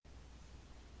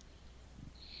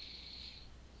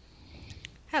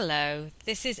Hello,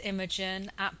 this is Imogen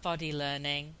at Body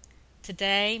Learning.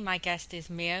 Today, my guest is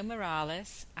Mio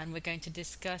Morales, and we're going to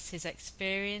discuss his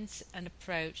experience and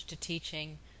approach to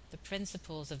teaching the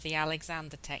principles of the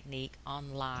Alexander Technique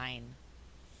online.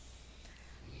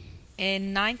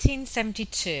 In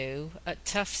 1972, at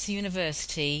Tufts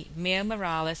University, Mio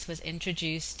Morales was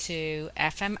introduced to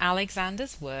F.M.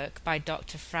 Alexander's work by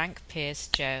Dr. Frank Pierce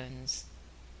Jones.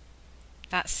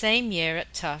 That same year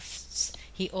at Tufts,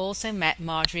 he also met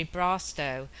Marjorie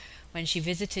Barstow when she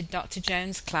visited Dr.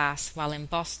 Jones' class while in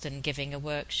Boston giving a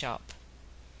workshop.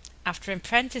 After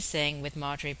apprenticing with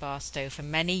Marjorie Barstow for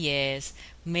many years,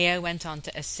 Mio went on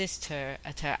to assist her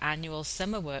at her annual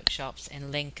summer workshops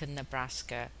in Lincoln,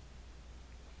 Nebraska.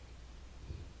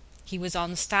 He was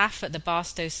on staff at the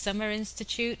Barstow Summer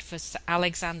Institute for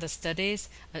Alexander Studies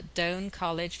at Doane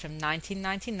College from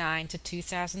 1999 to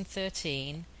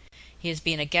 2013. He has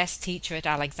been a guest teacher at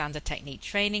Alexander Technique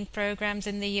training programs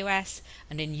in the US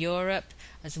and in Europe,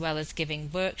 as well as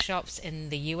giving workshops in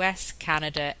the US,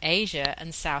 Canada, Asia,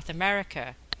 and South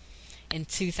America. In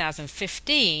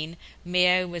 2015,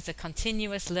 Mio was a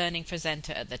continuous learning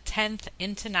presenter at the 10th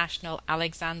International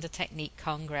Alexander Technique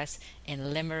Congress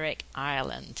in Limerick,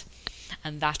 Ireland.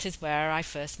 And that is where I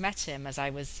first met him, as I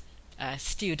was a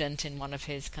student in one of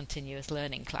his continuous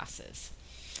learning classes.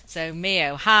 So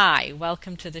Mio, hi,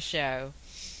 welcome to the show.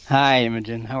 Hi,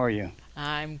 Imogen. How are you?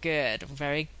 I'm good. I'm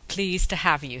very pleased to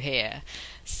have you here.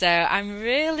 So I'm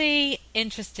really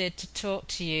interested to talk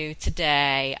to you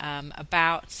today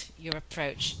about your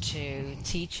approach to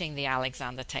teaching the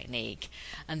Alexander Technique,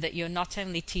 and that you're not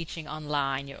only teaching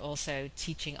online, you're also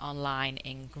teaching online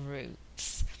in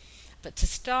groups. But to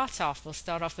start off, we'll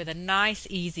start off with a nice,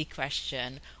 easy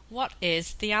question. What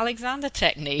is the Alexander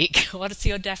Technique? What is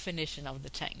your definition of the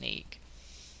technique?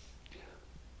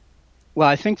 Well,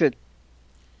 I think that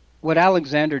what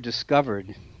Alexander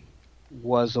discovered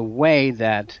was a way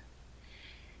that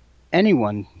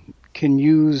anyone can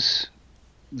use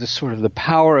the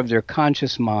power of their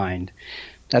conscious mind.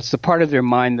 That's the part of their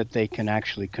mind that they can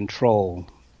actually control.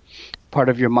 Part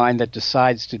of your mind that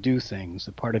decides to do things,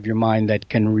 the part of your mind that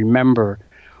can remember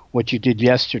what you did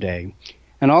yesterday,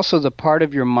 and also the part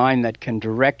of your mind that can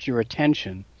direct your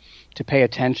attention to pay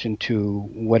attention to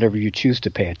whatever you choose to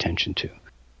pay attention to.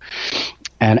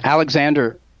 And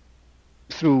Alexander,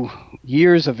 through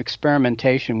years of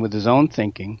experimentation with his own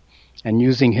thinking and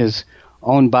using his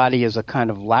own body as a kind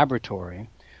of laboratory,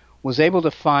 was able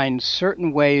to find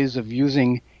certain ways of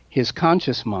using his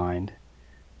conscious mind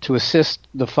to assist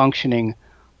the functioning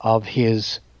of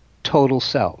his total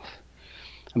self.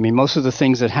 I mean, most of the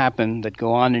things that happen, that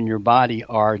go on in your body,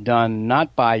 are done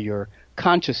not by your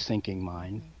conscious thinking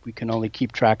mind. We can only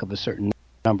keep track of a certain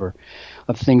number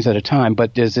of things at a time,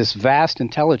 but there's this vast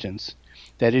intelligence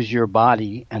that is your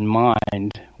body and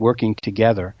mind working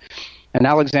together. And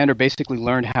Alexander basically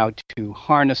learned how to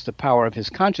harness the power of his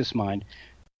conscious mind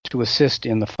to assist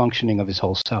in the functioning of his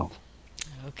whole self.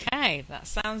 Okay, that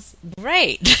sounds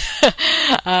great.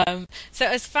 So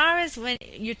as far as when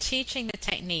you're teaching the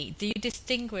technique, do you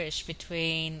distinguish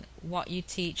between what you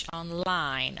teach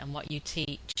online and what you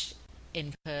teach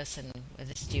in person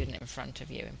with a student in front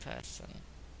of you in person?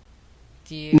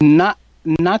 Do you? Not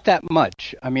that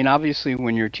much. I mean, obviously,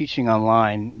 when you're teaching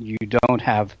online, you don't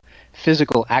have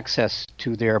physical access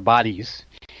to their bodies.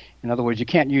 In other words, you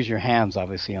can't use your hands,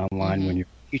 obviously, online when you're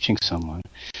teaching someone.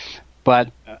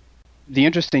 But the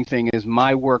interesting thing is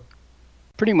my work,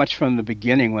 pretty much from the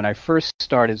beginning, when I first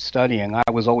started studying, I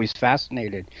was always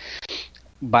fascinated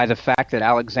by the fact that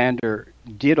Alexander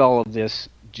did all of this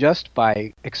just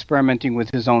by experimenting with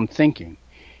his own thinking.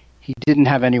 He didn't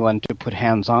have anyone to put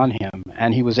hands on him,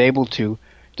 and he was able to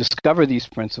discover these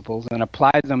principles and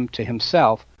apply them to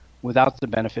himself without the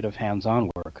benefit of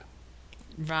hands-on work.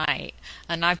 Right.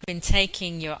 And I've been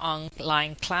taking your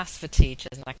online class for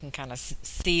teachers, and I can kind of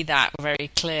see that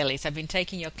very clearly. So I've been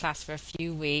taking your class for a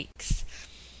few weeks.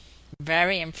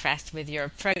 Very impressed with your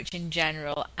approach in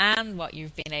general and what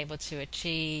you've been able to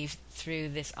achieve through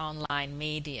this online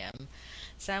medium.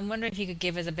 So I'm wondering if you could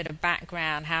give us a bit of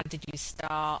background. How did you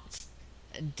start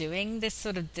doing this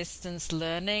sort of distance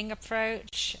learning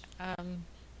approach?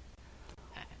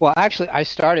 Well, actually, I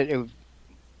started...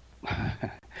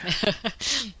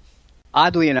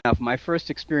 Oddly enough, my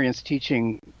first experience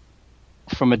teaching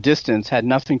from a distance had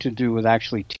nothing to do with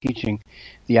actually teaching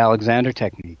the Alexander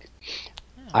Technique.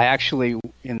 I actually,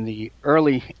 in the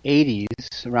early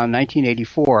 80s, around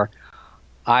 1984,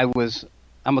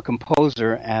 I'm a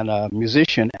composer and a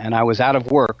musician, and I was out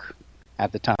of work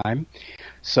at the time.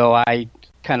 So I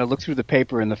kind of looked through the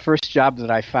paper, and the first job that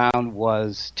I found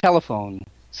was telephone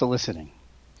soliciting.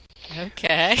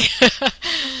 Okay.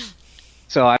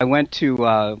 So I went to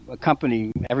a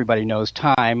company everybody knows,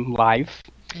 Time Life.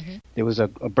 Hmm. There was a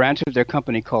branch of their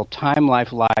company called Time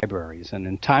Life Libraries, and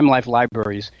in Time Life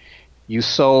Libraries, you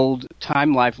sold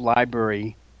Time Life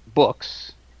Library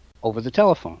books over the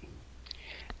telephone.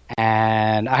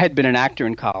 And I had been an actor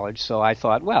in college, so I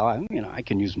thought, well, I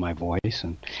can use my voice.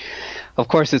 And of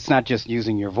course, it's not just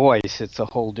using your voice; it's a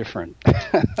whole different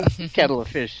kettle of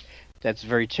fish. That's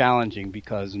very challenging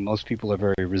because most people are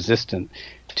very resistant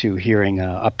to hearing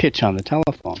a pitch on the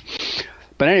telephone.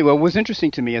 But anyway, what was interesting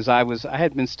to me is I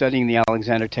had been studying the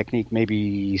Alexander technique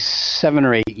maybe 7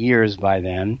 or 8 years by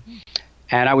then,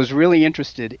 and I was really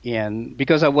interested in,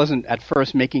 because I wasn't at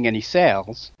first making any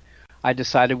sales, I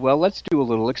decided, well, let's do a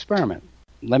little experiment.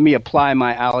 Let me apply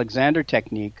my Alexander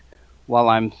technique while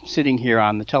I'm sitting here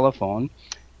on the telephone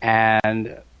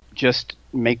and just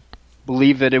make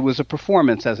believe that it was a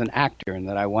performance as an actor and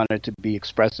that I wanted to be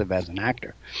expressive as an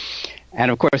actor. And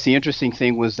of course, the interesting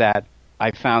thing was that I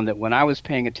found that when I was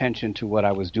paying attention to what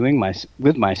I was doing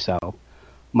with myself,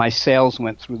 my sales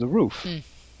went through the roof. Mm.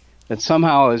 That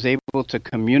somehow I was able to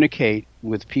communicate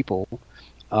with people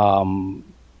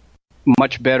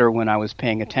much better when I was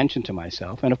paying attention to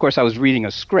myself. And of course, I was reading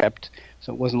a script,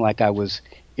 so it wasn't like I was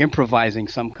improvising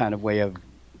some kind of way of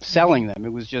selling them.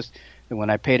 It was just that when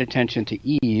I paid attention to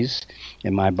ease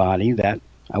in my body, that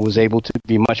I was able to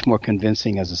be much more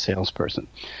convincing as a salesperson.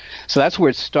 So that's where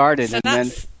it started. So And then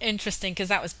that's interesting because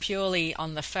that was purely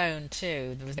on the phone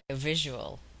too. There was no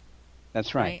visual,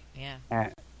 that's right. right? Yeah.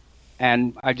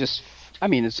 And I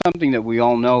mean, it's something that we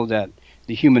all know that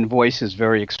the human voice is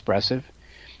very expressive,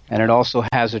 and it also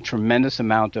has a tremendous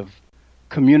amount of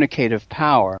communicative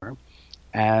power.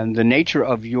 And the nature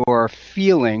of your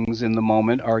feelings in the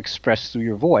moment are expressed through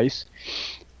your voice.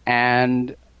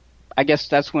 And I guess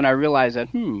that's when I realized that,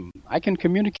 I can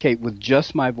communicate with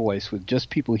just my voice, with just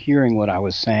people hearing what I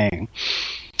was saying.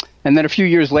 And then a few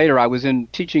years later, I was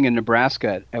teaching in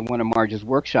Nebraska at one of Marge's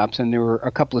workshops, and there were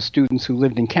a couple of students who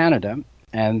lived in Canada,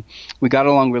 and we got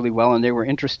along really well, and they were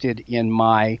interested in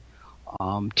my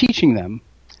teaching them.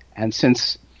 And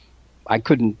since I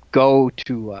couldn't go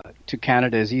to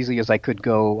Canada as easily as I could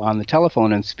go on the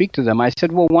telephone and speak to them, I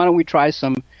said, well, why don't we try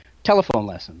some telephone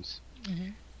lessons? Hmm.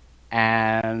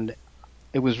 And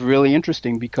it was really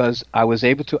interesting because I was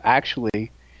able to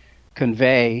actually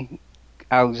convey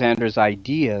Alexander's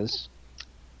ideas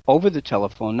over the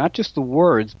telephone, not just the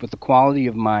words, but the quality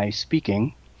of my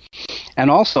speaking. And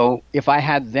also, if I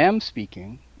had them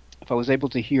speaking, if I was able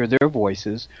to hear their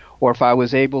voices, or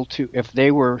if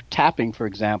they were tapping, for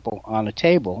example, on a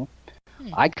table,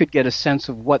 I could get a sense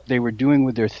of what they were doing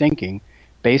with their thinking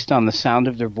based on the sound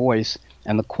of their voice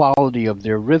and the quality of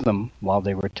their rhythm while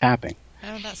they were tapping.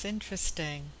 Oh, that's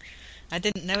interesting. I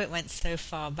didn't know it went so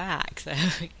far back. So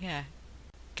yeah,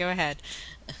 go ahead.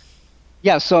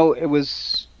 Yeah, so it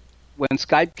was when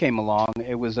Skype came along,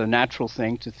 it was a natural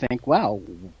thing to think, wow,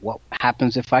 what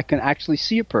happens if I can actually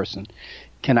see a person?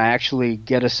 Can I actually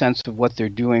get a sense of what they're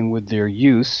doing with their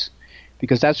use?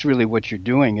 Because that's really what you're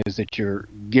doing, is that you're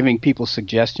giving people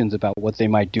suggestions about what they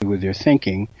might do with their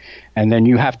thinking, and then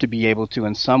you have to be able to,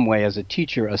 in some way, as a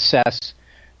teacher, assess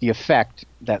the effect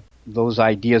that those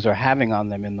ideas are having on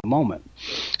them in the moment.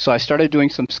 So I started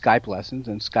doing some Skype lessons,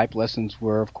 and Skype lessons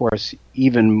were, of course,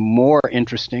 even more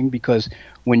interesting because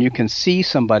when you can see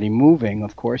somebody moving,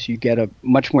 of course, you get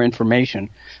much more information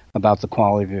about the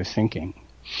quality of their thinking.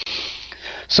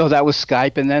 So that was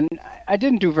Skype, and then I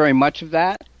didn't do very much of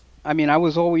that. I mean,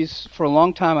 for a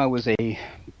long time, I was a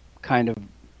kind of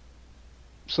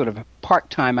sort of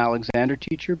part-time Alexander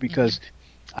teacher because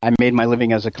I made my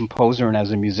living as a composer and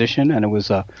as a musician, and it was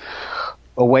a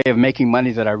way of making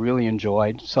money that I really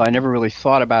enjoyed. So I never really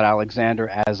thought about Alexander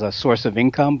as a source of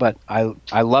income, but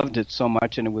I loved it so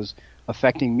much, and it was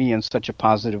affecting me in such a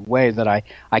positive way that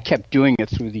I kept doing it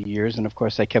through the years. And of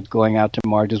course, I kept going out to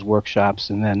Marge's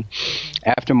workshops. And then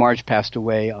after Marge passed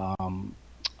away,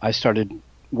 I started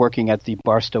working at the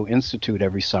Barstow Institute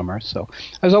every summer. So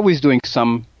I was always doing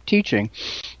some teaching,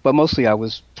 but mostly I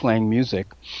was playing music.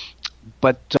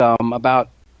 But about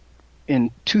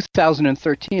in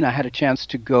 2013, I had a chance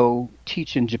to go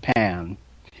teach in Japan,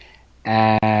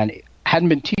 and hadn't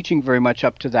been teaching very much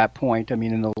up to that point. I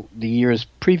mean, in the years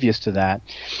previous to that.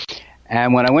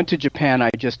 And when I went to Japan, I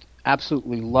just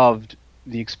absolutely loved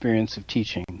the experience of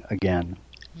teaching again.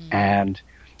 And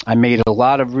I made a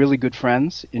lot of really good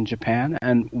friends in Japan.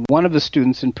 And one of the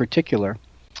students in particular,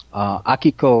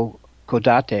 Akiko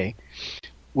Kodate,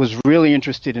 was really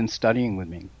interested in studying with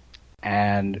me.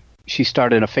 And she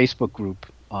started a Facebook group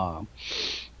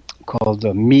called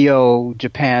the Mio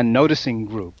Japan Noticing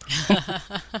Group.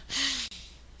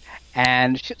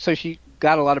 And so she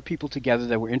got a lot of people together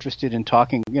that were interested in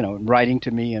talking, writing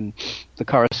to me, and the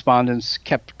correspondence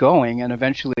kept going. And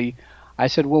eventually I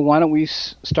said, well, why don't we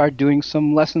start doing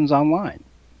some lessons online?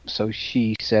 So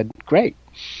she said, great.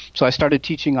 So I started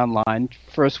teaching online,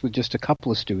 first with just a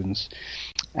couple of students.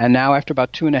 And now after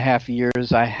about 2.5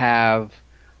 years, I have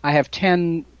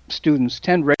 10 students,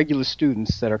 10 regular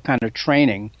students that are kind of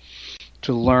training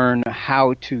to learn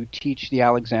how to teach the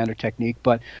Alexander Technique,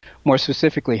 but more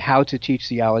specifically, how to teach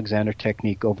the Alexander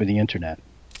Technique over the internet.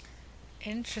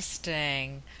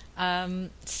 Interesting.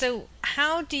 So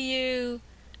how do you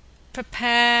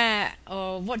prepare,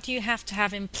 or what do you have to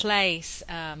have in place,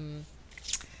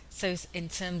 so in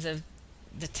terms of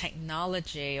the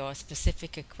technology or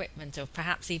specific equipment, or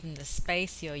perhaps even the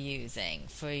space you're using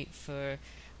for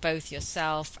both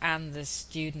yourself and the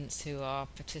students who are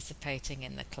participating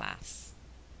in the class?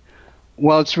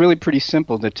 Well, it's really pretty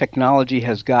simple. The technology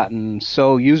has gotten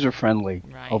so user-friendly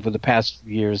Right. over the past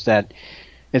few years that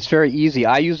it's very easy.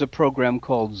 I use a program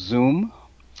called Zoom,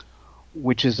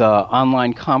 which is an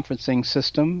online conferencing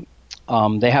system.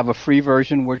 They have a free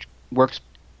version which works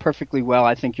perfectly well.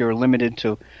 I think you're limited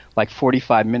to like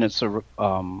 45 minutes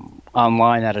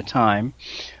online at a time.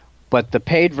 But the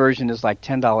paid version is like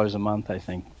 $10 a month, I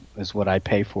think, is what I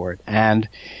pay for it. And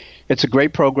it's a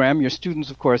great program. Your students,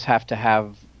 of course, have to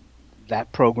have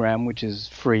that program, which is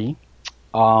free.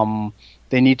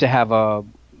 They need to have a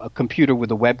computer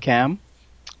with a webcam.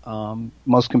 All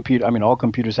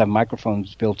computers have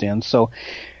microphones built in, so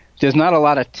there's not a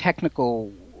lot of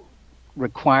technical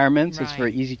requirements. Right. It's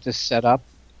very easy to set up.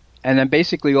 And then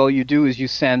basically all you do is you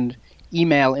send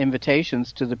email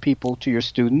invitations to your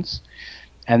students,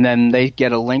 and then they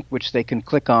get a link which they can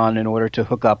click on in order to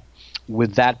hook up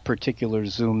with that particular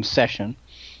Zoom session.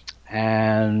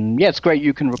 And yeah, it's great.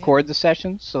 You can record the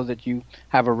sessions so that you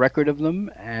have a record of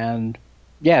them, and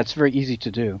yeah, it's very easy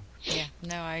to do. Yeah,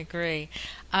 no, I agree.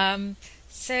 How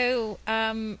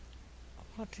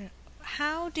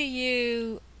do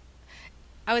you?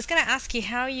 I was going to ask you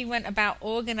how you went about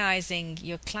organizing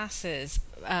your classes,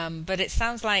 but it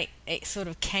sounds like it sort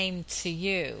of came to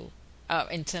you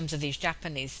in terms of these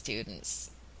Japanese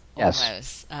students,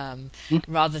 Yes. almost,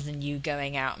 rather than you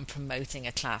going out and promoting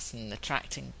a class and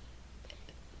attracting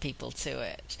people to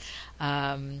it.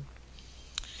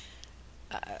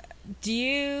 Do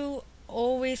you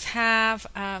always have?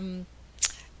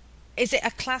 Is it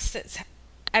a class that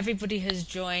everybody has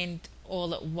joined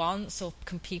all at once, or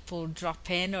can people drop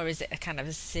in, or is it a kind of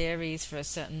a series for a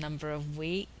certain number of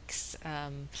weeks?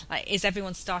 Is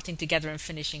everyone starting together and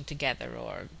finishing together,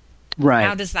 or Right.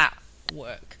 how does that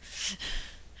work?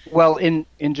 Well, in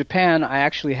Japan, I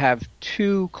actually have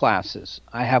two classes.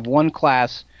 I have one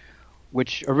class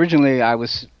which originally I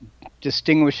was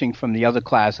distinguishing from the other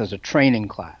class as a training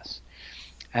class.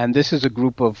 And this is a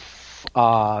group of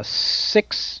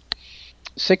six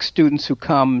students who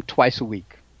come twice a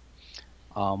week.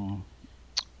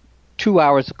 2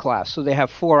 hours of class. So they have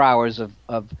 4 hours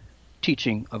of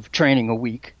teaching, of training a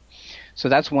week. So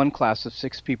that's one class of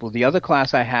 6 people. The other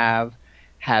class I have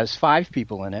has 5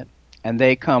 people in it, and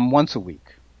they come once a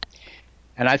week.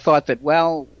 And I thought that,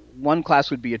 well, one class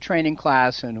would be a training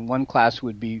class, and one class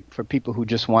would be for people who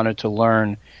just wanted to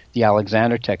learn the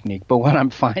Alexander Technique. But what I'm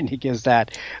finding is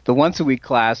that the once-a-week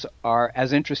class are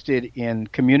as interested in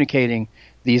communicating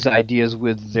these ideas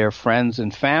with their friends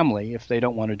and family if they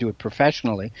don't want to do it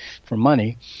professionally for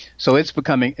money. So it's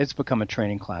become a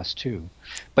training class too.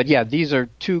 But yeah, these are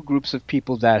two groups of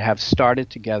people that have started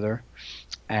together,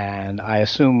 and I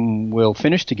assume will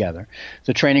finish together.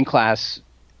 The training class,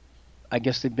 I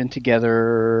guess they've been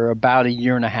together about 1.5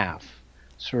 years.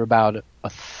 So we're about a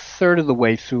third of the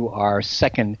way through our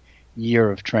second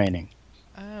year of training.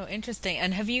 Oh, interesting.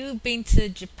 And have you been to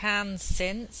Japan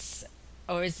since,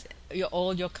 or is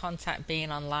all your contact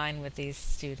being online with these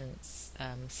students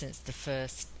since the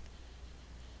first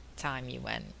time you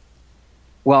went?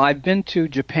 Well, I've been to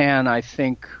Japan, I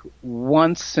think,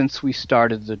 once since we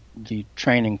started the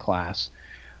training class.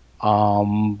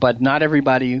 But not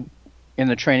everybody in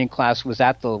the training class was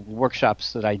at the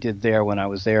workshops that I did there when I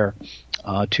was there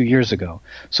 2 years ago.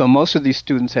 So most of these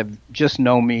students have just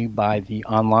known me by the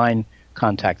online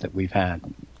contact that we've had.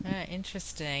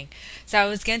 Interesting. So I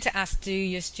was going to ask, do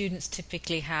your students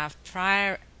typically have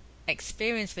prior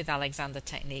experience with Alexander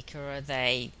Technique, or are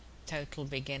they total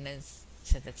beginners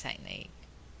to the technique?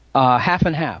 Half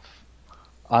and half.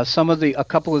 A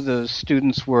couple of the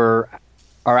students are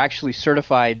actually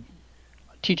certified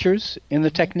teachers in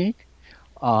the technique.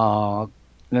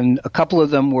 And a couple of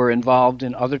them were involved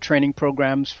in other training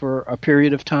programs for a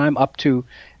period of time, up to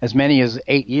as many as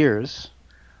 8 years.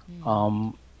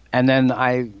 And then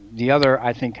the other,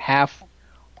 I think, half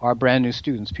are brand new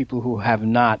students, people who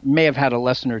may have had a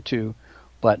lesson or two,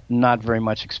 but not very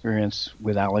much experience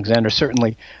with Alexander,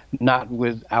 certainly not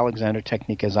with Alexander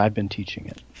technique as I've been teaching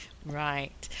it.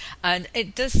 Right. And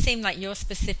it does seem like your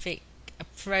specific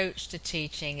approach to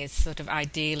teaching is sort of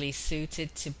ideally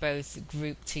suited to both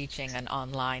group teaching and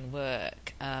online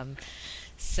work.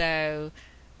 So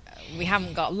we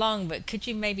haven't got long, but could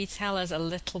you maybe tell us a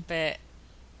little bit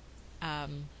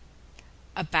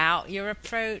about your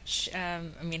approach?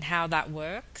 How that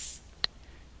works?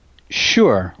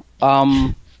 Sure.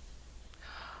 I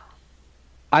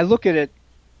look at it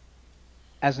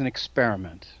as an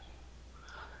experiment,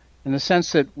 in the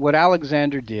sense that what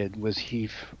Alexander did was he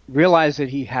realized that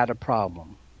he had a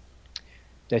problem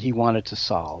that he wanted to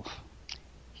solve.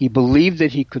 He believed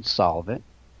that he could solve it.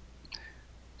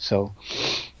 So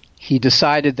he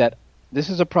decided that this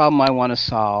is a problem I want to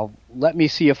solve. Let me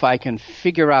see if I can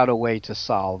figure out a way to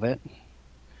solve it.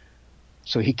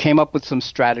 So he came up with some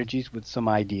strategies, with some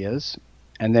ideas,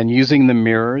 and then using the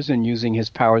mirrors and using his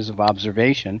powers of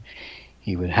observation,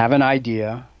 he would have an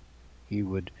idea, he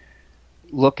would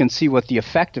look and see what the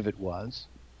effect of it was,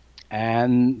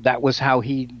 and that was how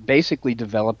he basically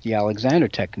developed the Alexander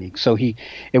technique. So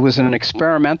it was an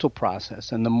experimental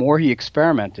process, and the more he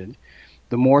experimented,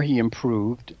 the more he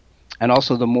improved, and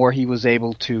also the more he was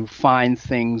able to find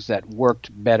things that worked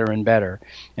better and better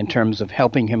in terms of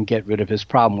helping him get rid of his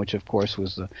problem, which of course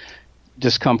was the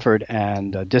discomfort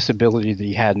and disability that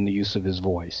he had in the use of his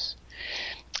voice.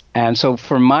 And so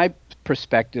from my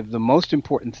perspective, the most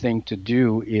important thing to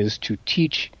do is to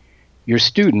teach your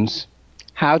students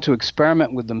how to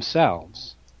experiment with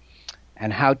themselves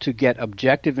and how to get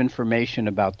objective information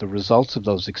about the results of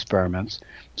those experiments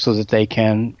so that they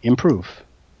can improve.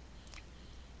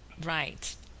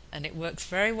 Right. And it works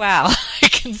very well, I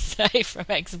can say from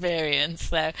experience.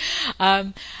 So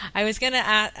I was going to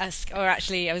ask, or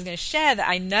actually I was going to share that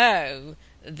I know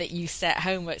that you set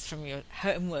homework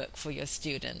for your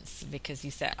students because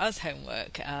you set us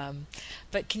homework.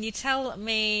 But can you tell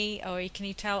me, or can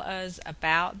you tell us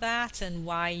about that and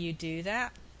why you do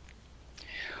that?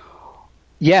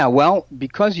 Yeah, well,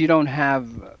 because you don't have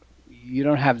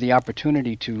the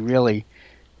opportunity to really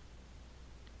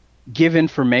give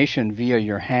information via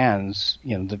your hands,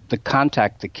 the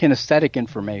contact, the kinesthetic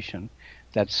information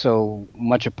that's so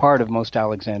much a part of most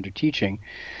Alexander teaching.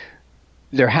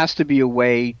 There has to be a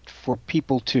way for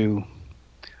people to,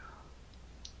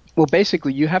 well,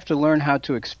 basically you have to learn how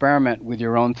to experiment with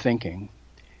your own thinking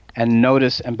and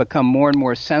notice and become more and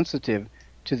more sensitive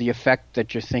to the effect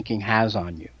that your thinking has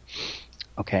on you.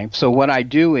 Okay, so what I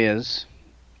do is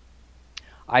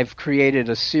I've created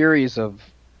a series of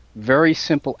very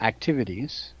simple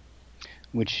activities,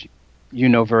 which you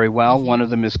know very well. Mm-hmm. One of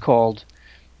them is called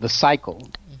the cycle.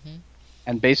 Mm-hmm.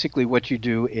 And basically what you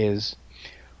do is,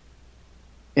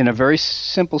 in a very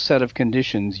simple set of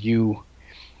conditions, you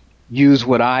use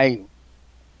what I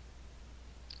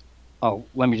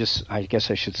guess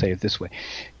I should say it this way.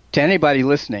 To anybody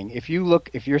listening, if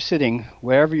you're sitting,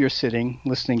 wherever you're sitting,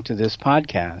 listening to this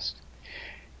podcast,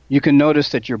 you can notice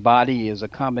that your body is a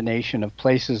combination of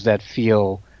places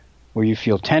where you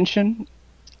feel tension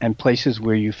and places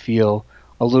where you feel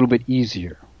a little bit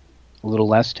easier, a little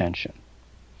less tension.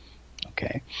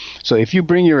 Okay, so if you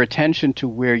bring your attention to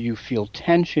where you feel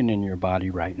tension in your body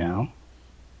right now,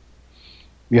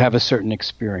 you have a certain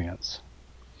experience.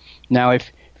 Now,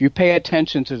 if you pay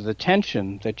attention to the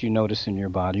tension that you notice in your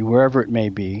body, wherever it may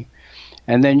be,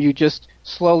 and then you just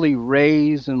slowly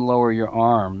raise and lower your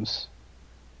arms,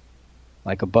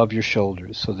 like above your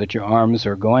shoulders, so that your arms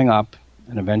are going up,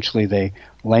 and eventually they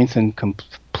lengthen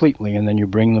completely, and then you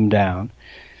bring them down.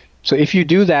 So if you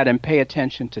do that and pay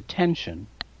attention to tension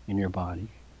in your body,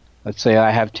 let's say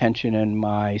I have tension in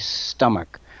my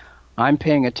stomach, I'm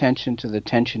paying attention to the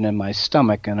tension in my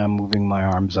stomach, and I'm moving my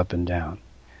arms up and down.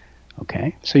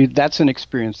 Okay, so that's an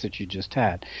experience that you just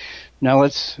had. Now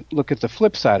let's look at the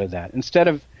flip side of that. Instead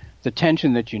of the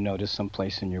tension that you notice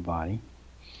someplace in your body,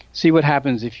 see what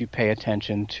happens if you pay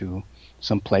attention to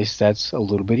some place that's a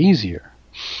little bit easier.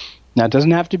 Now, it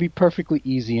doesn't have to be perfectly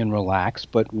easy and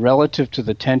relaxed, but relative to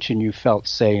the tension you felt,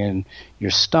 say, in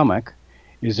your stomach,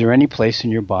 is there any place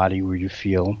in your body where you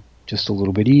feel just a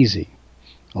little bit easy,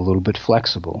 a little bit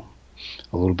flexible,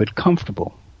 a little bit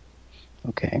comfortable?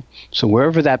 Okay, so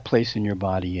wherever that place in your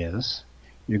body is,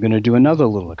 you're going to do another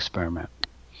little experiment.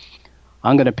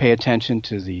 I'm going to pay attention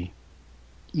to the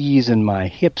ease in my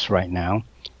hips right now,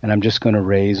 and I'm just going to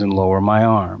raise and lower my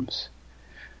arms.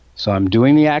 So I'm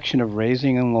doing the action of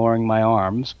raising and lowering my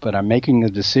arms, but I'm making a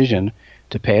decision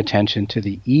to pay attention to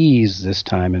the ease this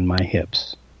time in my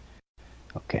hips.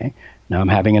 Okay. Now I'm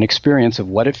having an experience of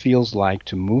what it feels like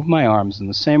to move my arms in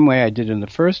the same way I did in the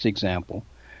first example,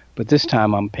 but this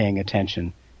time I'm paying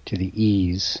attention to the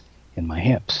ease in my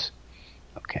hips.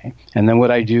 Okay. And then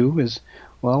what I do is,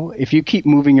 well, if you keep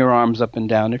moving your arms up and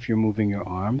down, if you're moving your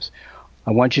arms,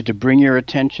 I want you to bring your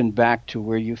attention back to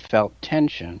where you felt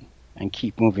tension and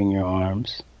keep moving your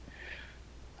arms.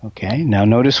 Okay. Now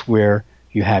notice where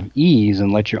you have ease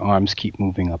and let your arms keep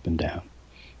moving up and down.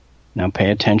 Now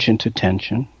pay attention to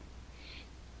tension.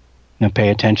 Now pay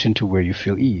attention to where you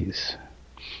feel ease.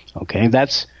 Okay,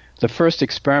 that's the first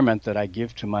experiment that I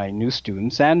give to my new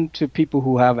students and to people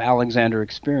who have Alexander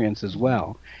experience as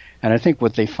well. And I think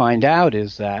what they find out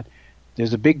is that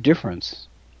there's a big difference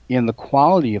in the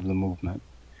quality of the movement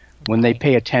when they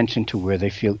pay attention to where they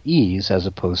feel ease as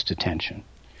opposed to tension.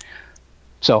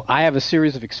 So I have a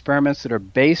series of experiments that are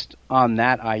based on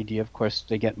that idea. Of course,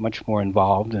 they get much more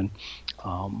involved and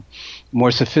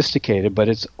more sophisticated, but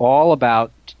it's all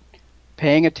about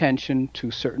paying attention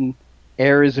to certain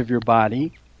areas of your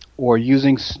body or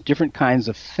using different kinds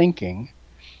of thinking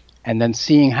and then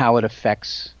seeing how it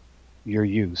affects your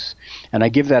use. And I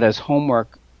give that as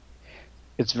homework.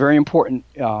 It's very important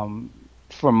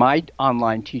for my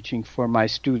online teaching for my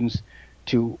students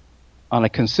to, on a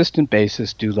consistent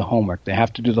basis, do the homework. They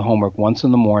have to do the homework once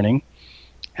in the morning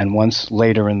and once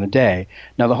later in the day.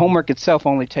 Now, the homework itself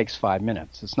only takes 5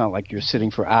 minutes. It's not like you're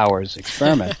sitting for hours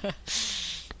experimenting.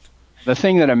 The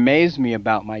thing that amazed me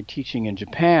about my teaching in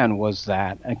Japan was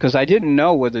that, because I didn't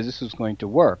know whether this was going to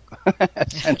work,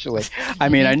 essentially. I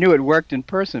mean, I knew it worked in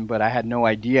person, but I had no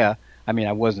idea. I mean,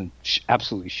 I wasn't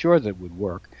absolutely sure that it would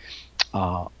work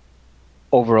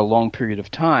over a long period of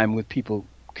time with people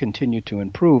continue to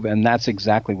improve, and that's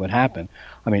exactly what happened.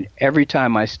 I mean, every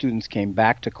time my students came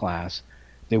back to class,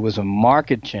 there was a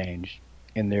marked change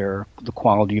in the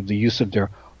quality of the use of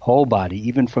their whole body,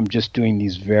 even from just doing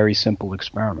these very simple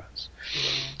experiments.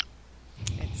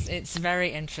 It's very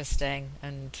interesting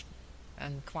and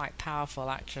quite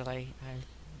powerful, actually,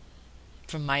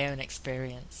 from my own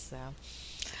experience.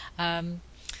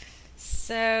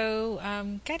 So,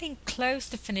 getting close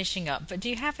to finishing up, but do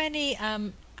you have any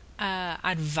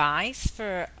advice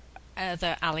for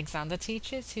other Alexander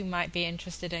teachers who might be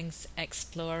interested in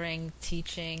exploring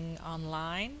teaching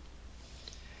online?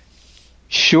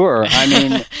 Sure. I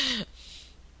mean,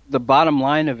 the bottom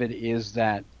line of it is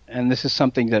that, and this is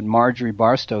something that Marjorie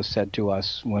Barstow said to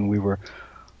us when we were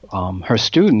her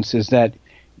students, is that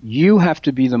you have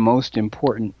to be the most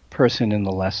important person in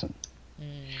the lesson.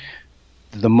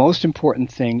 The most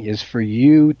important thing is for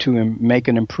you to make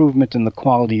an improvement in the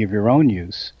quality of your own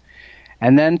use,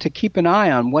 and then to keep an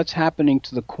eye on what's happening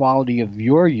to the quality of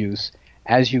your use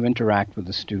as you interact with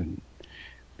the student.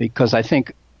 Because I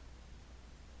think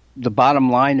the bottom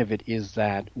line of it is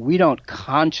that we don't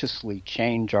consciously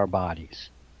change our bodies,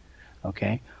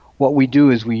 okay? What we do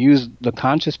is we use the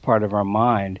conscious part of our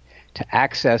mind to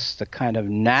access the kind of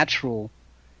natural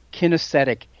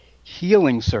kinesthetic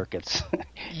healing circuits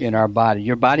in our body.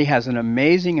 Your body has an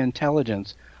amazing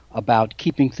intelligence about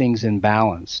keeping things in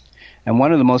balance. And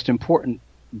one of the most important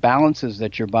balances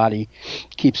that your body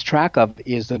keeps track of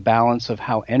is the balance of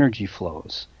how energy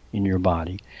flows in your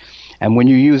body. And when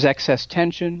you use excess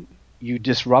tension, you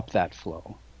disrupt that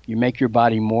flow. You make your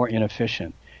body more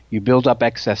inefficient. You build up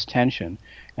excess tension.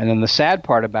 And then the sad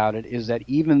part about it is that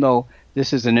even though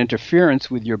this is an interference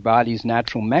with your body's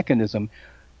natural mechanism,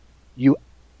 you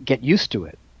get used to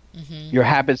it. Mm-hmm. Your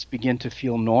habits begin to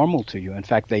feel normal to you. In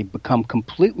fact, they become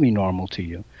completely normal to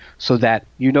you, so that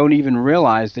you don't even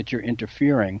realize that you're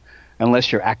interfering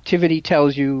unless your activity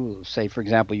tells you, say, for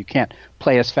example, you can't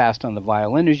play as fast on the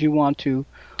violin as you want to,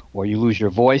 or you lose your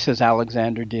voice as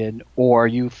Alexander did, or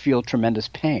you feel tremendous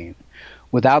pain.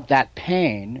 Without that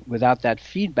pain, without that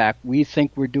feedback, we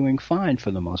think we're doing fine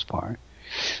for the most part.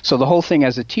 So the whole thing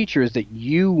as a teacher is that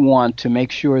you want to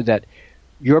make sure that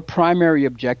your primary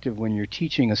objective when you're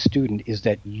teaching a student is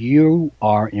that you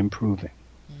are improving.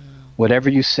 Whatever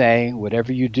you say,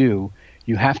 whatever you do,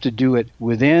 you have to do it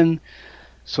within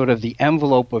sort of the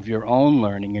envelope of your own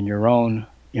learning and your own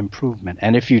improvement.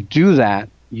 And if you do that,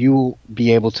 you'll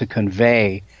be able to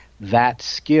convey that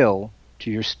skill to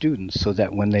your students so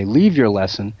that when they leave your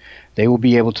lesson, they will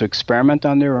be able to experiment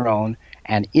on their own,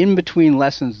 and in between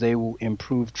lessons, they will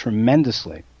improve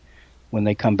tremendously when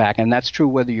they come back. And that's true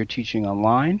whether you're teaching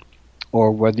online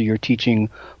or whether you're teaching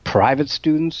private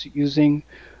students using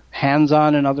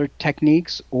hands-on and other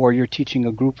techniques, or you're teaching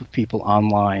a group of people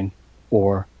online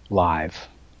or live.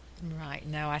 Right.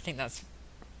 No, I think that's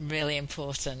really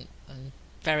important. And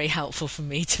very helpful for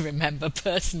me to remember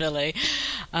personally.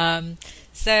 Um,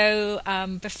 so,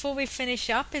 before we finish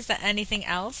up, is there anything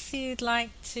else you'd like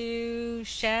to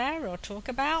share or talk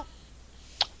about?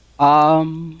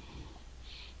 Um,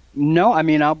 no, I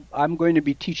mean, I'm going to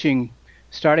be teaching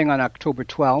starting on October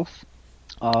 12th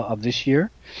of this year.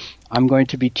 I'm going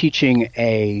to be teaching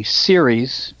a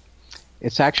series.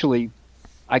 It's actually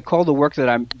I call the work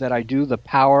that I do the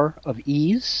power of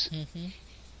ease,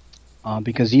 Hmm.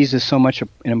 because ease is so much an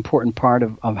important part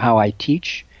of how I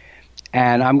teach.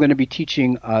 And I'm going to be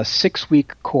teaching a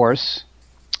 6-week course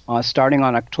starting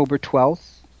on October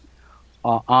 12th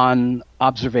on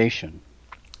observation.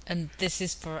 And this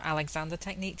is for Alexander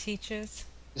Technique teachers?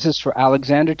 This is for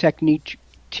Alexander Technique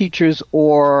teachers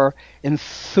or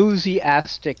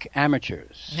enthusiastic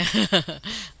amateurs.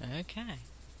 Okay.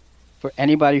 For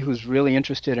anybody who's really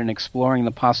interested in exploring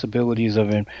the possibilities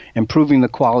of improving the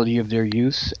quality of their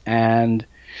use. And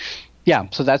yeah,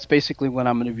 so that's basically what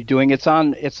I'm going to be doing. It's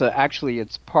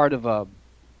part of a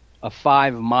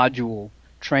 5-module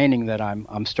training that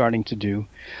I'm starting to do.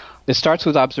 It starts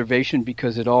with observation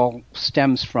because it all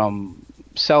stems from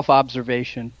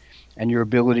self-observation and your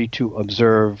ability to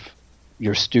observe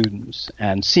your students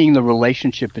and seeing the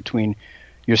relationship between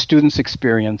your students'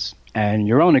 experience and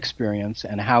your own experience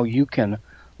and how you can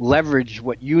leverage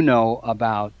what you know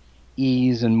about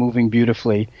ease and moving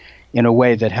beautifully in a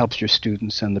way that helps your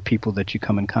students and the people that you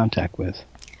come in contact with.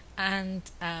 And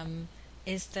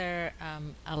is there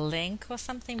a link or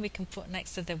something we can put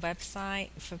next to the website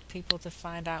for people to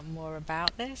find out more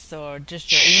about this, or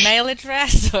just your email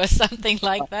address or something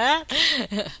like that?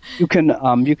 You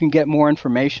can get more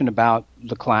information about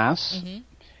the class Hmm.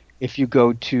 if you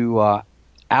go to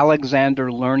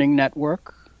Alexander Learning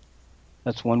Network,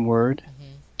 that's one word,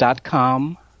 Hmm.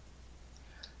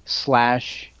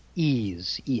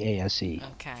 .com/ease, EASE.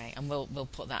 Okay, and we'll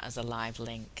put that as a live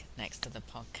link next to the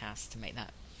podcast to make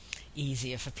that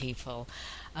easier for people.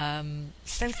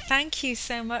 So thank you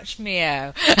so much,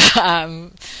 Mio.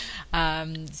 um,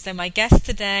 so my guest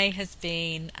today has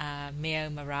been Mio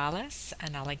Morales,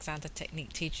 an Alexander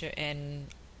Technique teacher in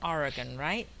Oregon,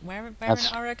 right? Where in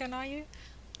That's Oregon are you?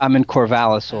 I'm in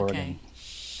Corvallis, Okay. Oregon.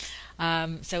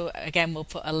 So again, we'll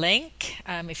put a link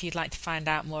if you'd like to find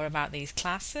out more about these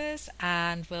classes,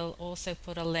 and we'll also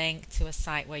put a link to a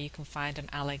site where you can find an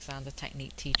Alexander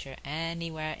Technique teacher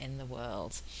anywhere in the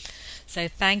world. So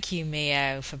thank you,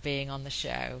 Mio, for being on the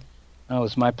show. Oh,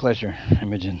 it's my pleasure,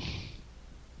 Imogen.